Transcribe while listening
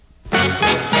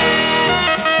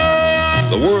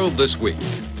The World This Week.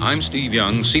 I'm Steve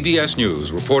Young, CBS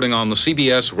News, reporting on the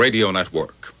CBS radio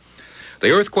network.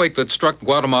 The earthquake that struck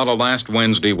Guatemala last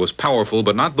Wednesday was powerful,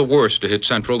 but not the worst to hit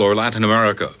Central or Latin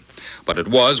America. But it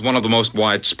was one of the most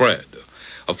widespread.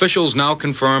 Officials now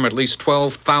confirm at least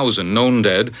 12,000 known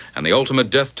dead, and the ultimate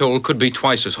death toll could be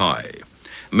twice as high.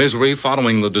 Misery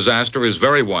following the disaster is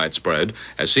very widespread,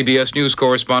 as CBS News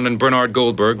correspondent Bernard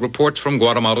Goldberg reports from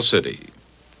Guatemala City.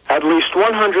 At least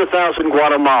 100,000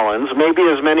 Guatemalans, maybe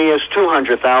as many as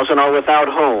 200,000, are without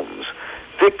homes,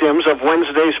 victims of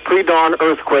Wednesday's pre-dawn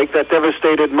earthquake that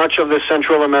devastated much of this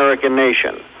Central American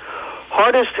nation.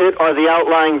 Hardest hit are the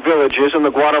outlying villages in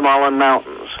the Guatemalan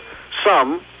mountains.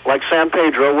 Some, like San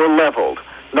Pedro, were leveled.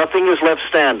 Nothing is left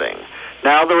standing.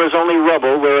 Now there is only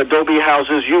rubble where adobe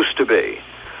houses used to be.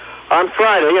 On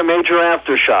Friday, a major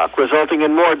aftershock, resulting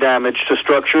in more damage to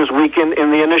structures weakened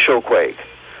in the initial quake.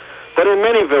 But in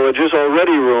many villages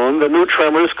already ruined, the new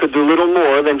tremors could do little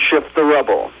more than shift the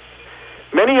rubble.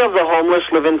 Many of the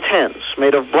homeless live in tents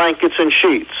made of blankets and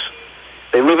sheets.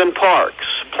 They live in parks,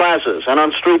 plazas, and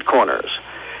on street corners.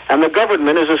 And the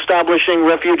government is establishing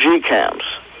refugee camps.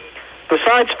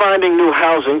 Besides finding new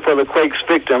housing for the quake's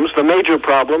victims, the major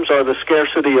problems are the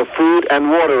scarcity of food and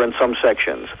water in some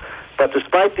sections. But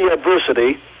despite the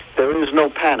adversity, there is no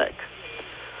panic.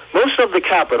 Most of the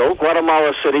capital,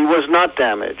 Guatemala City, was not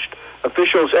damaged.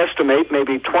 Officials estimate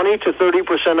maybe 20 to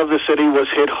 30% of the city was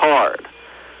hit hard.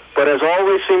 But as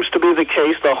always seems to be the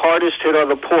case, the hardest hit are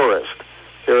the poorest.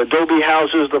 Their adobe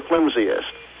houses the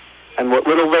flimsiest. And what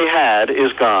little they had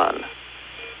is gone.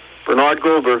 Bernard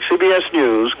Goldberg, CBS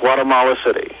News, Guatemala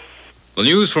City. The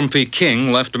news from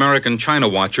Peking left American China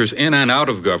watchers in and out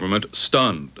of government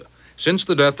stunned. Since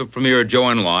the death of Premier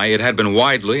Zhao Enlai, it had been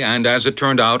widely and, as it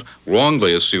turned out,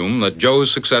 wrongly assumed that Zhou's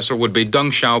successor would be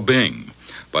Deng Xiaoping.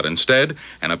 But instead,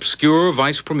 an obscure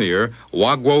vice premier,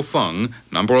 Hua Guofeng,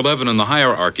 number 11 in the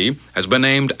hierarchy, has been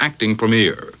named acting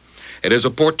premier. It is a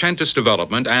portentous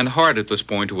development and hard at this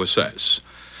point to assess.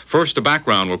 First, a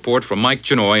background report from Mike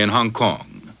Chinoy in Hong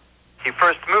Kong. He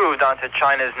first moved onto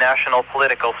China's national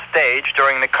political stage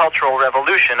during the Cultural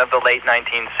Revolution of the late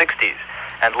 1960s,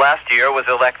 and last year was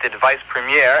elected vice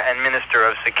premier and minister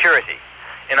of security.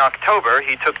 In October,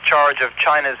 he took charge of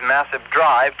China's massive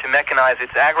drive to mechanize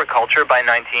its agriculture by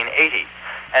 1980.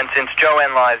 And since Zhou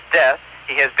Enlai's death,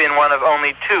 he has been one of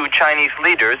only 2 Chinese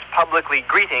leaders publicly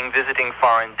greeting visiting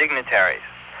foreign dignitaries.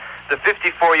 The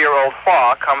 54-year-old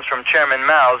Hua comes from Chairman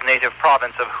Mao's native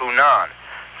province of Hunan.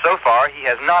 So far, he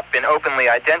has not been openly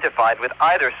identified with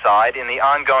either side in the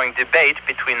ongoing debate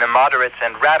between the moderates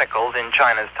and radicals in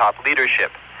China's top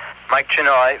leadership. Mike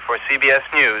Chinoy for CBS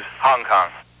News, Hong Kong.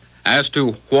 As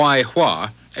to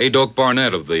Hua, Adok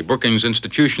Barnett of the Brookings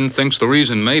Institution thinks the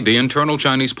reason may be internal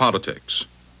Chinese politics.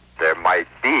 There might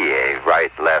be a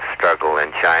right-left struggle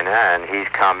in China, and he's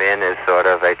come in as sort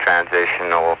of a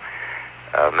transitional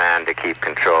man to keep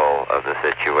control of the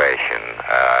situation.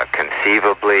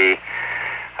 Conceivably,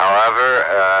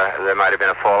 however, there might have been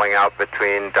a falling out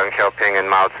between Deng Xiaoping and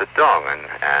Mao Zedong,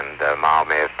 and Mao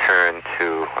may have turned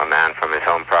to a man from his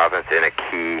home province in a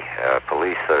key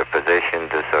police sort of position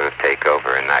to sort of take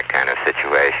over in that kind of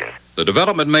situation. The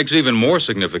development makes even more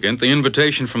significant the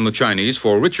invitation from the Chinese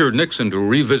for Richard Nixon to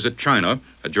revisit China,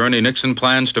 a journey Nixon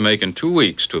plans to make in 2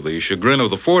 weeks to the chagrin of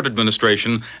the Ford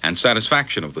administration and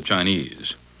satisfaction of the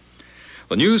Chinese.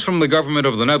 The news from the government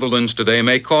of the Netherlands today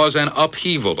may cause an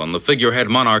upheaval in the figurehead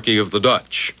monarchy of the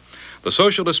Dutch. The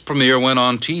socialist premier went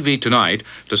on TV tonight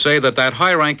to say that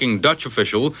high-ranking Dutch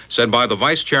official, said by the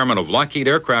vice chairman of Lockheed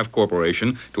Aircraft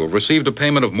Corporation to have received a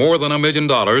payment of more than $1 million,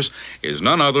 is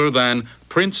none other than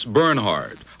Prince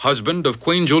Bernhard, husband of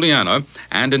Queen Juliana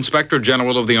and Inspector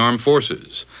General of the Armed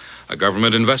Forces. A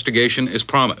government investigation is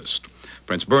promised.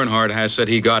 Prince Bernhard has said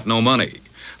he got no money.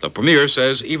 The premier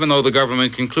says even though the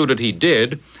government concluded he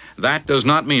did, that does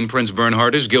not mean Prince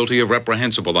Bernhard is guilty of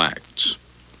reprehensible acts.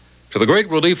 To the great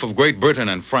relief of Great Britain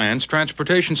and France,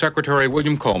 Transportation Secretary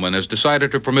William Coleman has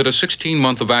decided to permit a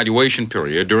 16-month evaluation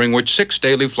period during which 6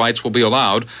 daily flights will be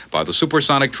allowed by the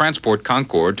supersonic transport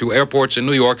Concorde to airports in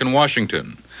New York and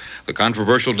Washington. The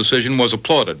controversial decision was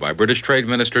applauded by British Trade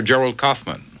Minister Gerald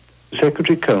Kaufman.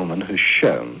 Secretary Coleman has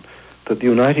shown that the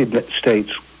United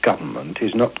States government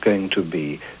is not going to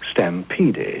be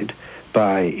stampeded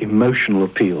by emotional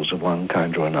appeals of one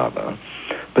kind or another,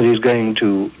 but is going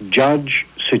to judge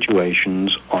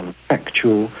situations on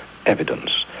factual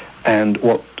evidence. And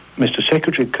what Mr.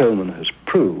 Secretary Coleman has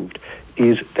proved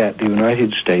is that the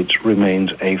United States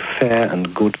remains a fair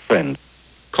and good friend.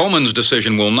 Coleman's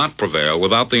decision will not prevail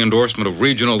without the endorsement of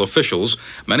regional officials,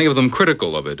 many of them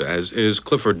critical of it, as is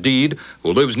Clifford Deed,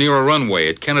 who lives near a runway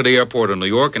at Kennedy Airport in New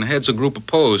York and heads a group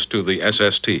opposed to the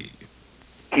SST.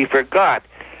 He forgot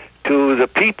to the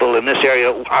people in this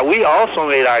area. We also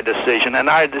made our decision, and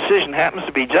our decision happens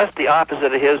to be just the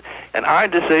opposite of his, and our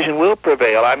decision will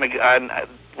prevail.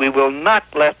 We will not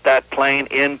let that plane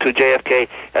into JFK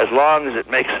as long as it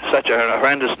makes such a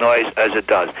horrendous noise as it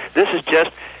does. This is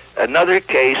just another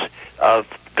case of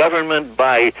government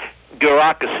by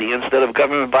bureaucracy instead of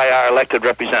government by our elected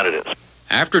representatives.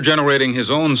 After generating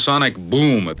his own sonic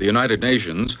boom at the United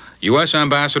Nations, U.S.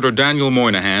 Ambassador Daniel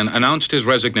Moynihan announced his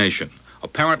resignation,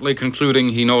 apparently concluding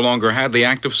he no longer had the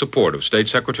active support of State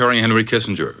Secretary Henry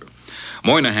Kissinger.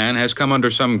 Moynihan has come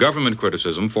under some government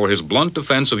criticism for his blunt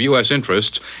defense of U.S.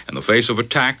 interests in the face of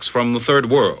attacks from the Third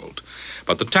World.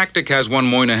 But the tactic has won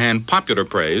Moynihan popular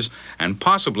praise and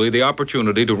possibly the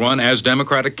opportunity to run as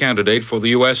Democratic candidate for the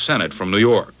U.S. Senate from New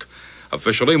York.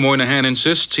 Officially, Moynihan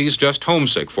insists he's just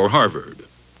homesick for Harvard.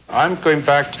 I'm going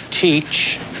back to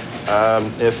teach.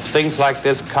 If things like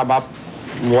this come up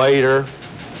later,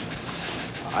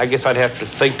 I guess I'd have to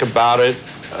think about it.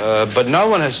 But no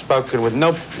one has spoken with,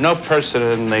 no person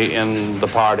in the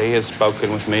party has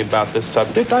spoken with me about this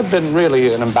subject. I've been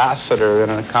really an ambassador in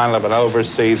a kind of an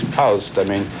overseas post. I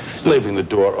mean, leaving the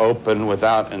door open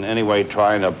without in any way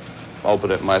trying to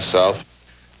open it myself.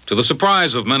 To the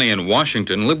surprise of many in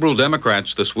Washington, liberal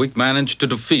Democrats this week managed to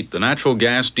defeat the natural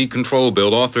gas decontrol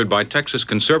bill authored by Texas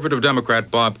conservative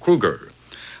Democrat Bob Kruger.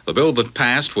 The bill that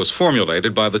passed was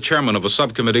formulated by the chairman of a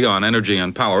subcommittee on energy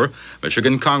and power,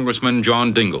 Michigan Congressman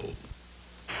John Dingell.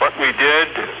 What we did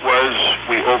was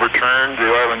we overturned the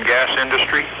oil and gas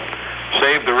industry,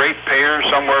 saved the ratepayers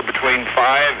somewhere between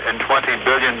 $5 and $20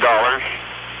 billion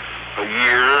a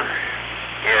year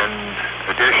in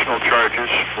additional charges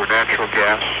for natural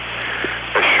gas,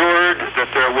 assured that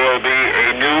there will be a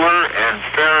newer and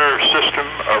fairer system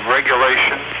of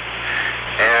regulation,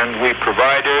 and we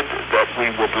provided that we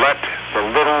would let the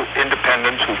little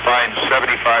independents who find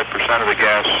 75% of the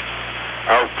gas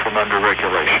out from under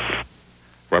regulation.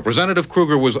 Representative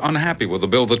Kruger was unhappy with the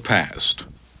bill that passed.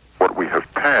 What we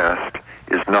have passed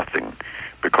is nothing,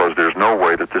 because there's no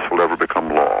way that this will ever become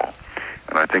law.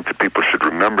 And I think that people should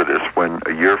remember this when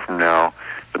a year from now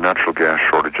the natural gas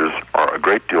shortages are a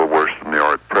great deal worse than they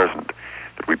are at present,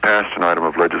 that we passed an item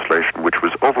of legislation which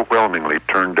was overwhelmingly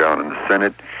turned down in the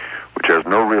Senate, which has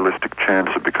no realistic chance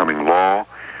of becoming law,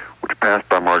 which passed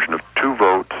by a margin of 2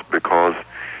 votes because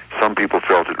some people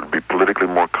felt it would be politically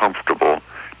more comfortable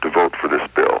to vote for this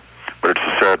bill. But it's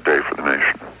a sad day for the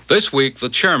nation. This week, the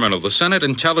chairman of the Senate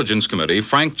Intelligence Committee,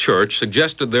 Frank Church,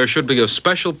 suggested there should be a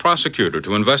special prosecutor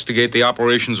to investigate the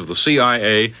operations of the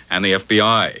CIA and the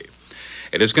FBI.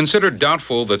 It is considered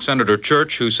doubtful that Senator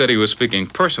Church, who said he was speaking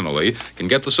personally, can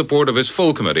get the support of his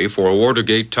full committee for a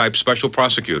Watergate-type special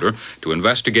prosecutor to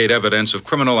investigate evidence of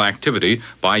criminal activity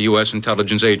by U.S.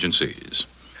 intelligence agencies.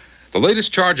 The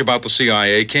latest charge about the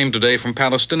CIA came today from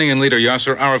Palestinian leader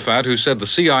Yasser Arafat, who said the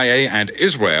CIA and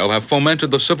Israel have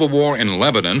fomented the civil war in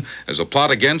Lebanon as a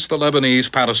plot against the Lebanese,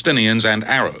 Palestinians, and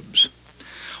Arabs.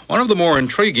 One of the more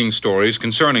intriguing stories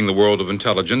concerning the world of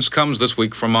intelligence comes this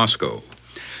week from Moscow.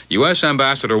 U.S.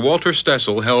 Ambassador Walter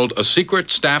Stessel held a secret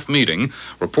staff meeting,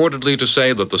 reportedly to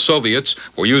say that the Soviets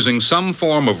were using some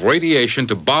form of radiation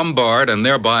to bombard and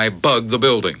thereby bug the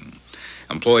building.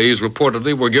 Employees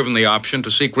reportedly were given the option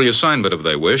to seek reassignment if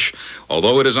they wish,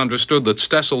 although it is understood that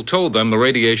Stessel told them the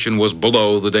radiation was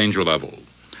below the danger level.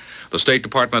 The State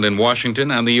Department in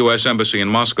Washington and the U.S. Embassy in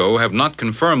Moscow have not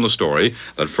confirmed the story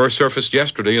that first surfaced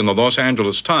yesterday in the Los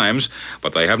Angeles Times,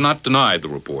 but they have not denied the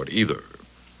report either.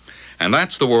 And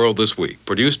that's The World This Week,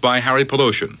 produced by Harry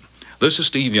Poloshin. This is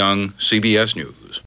Steve Young, CBS News.